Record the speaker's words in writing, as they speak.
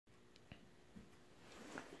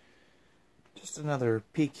Just another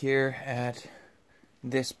peek here at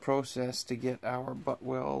this process to get our butt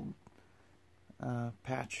weld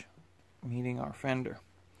patch meeting our fender.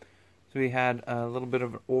 So we had a little bit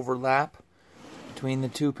of an overlap between the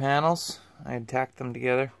two panels. I had tacked them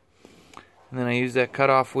together, and then I used that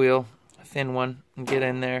cutoff wheel, a thin one, and get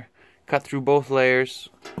in there, cut through both layers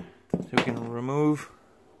so we can remove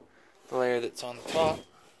the layer that's on the top,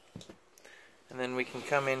 and then we can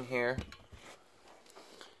come in here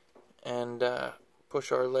and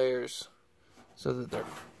push our layers so that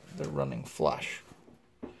they're running flush,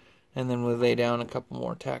 and then we'll lay down a couple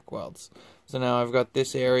more tack welds. So now I've got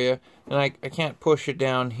this area, and I can't push it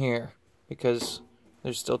down here because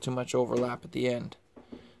there's still too much overlap at the end.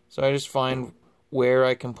 So I just find where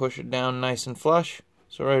I can push it down nice and flush,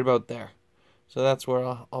 so right about there. So that's where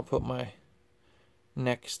I'll put my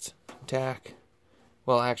next tack.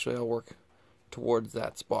 Well, actually I'll work towards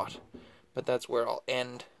that spot, but that's where I'll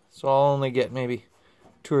end. So I'll only get maybe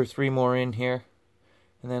 2 or 3 more in here,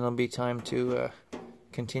 and then it'll be time to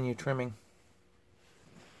continue trimming.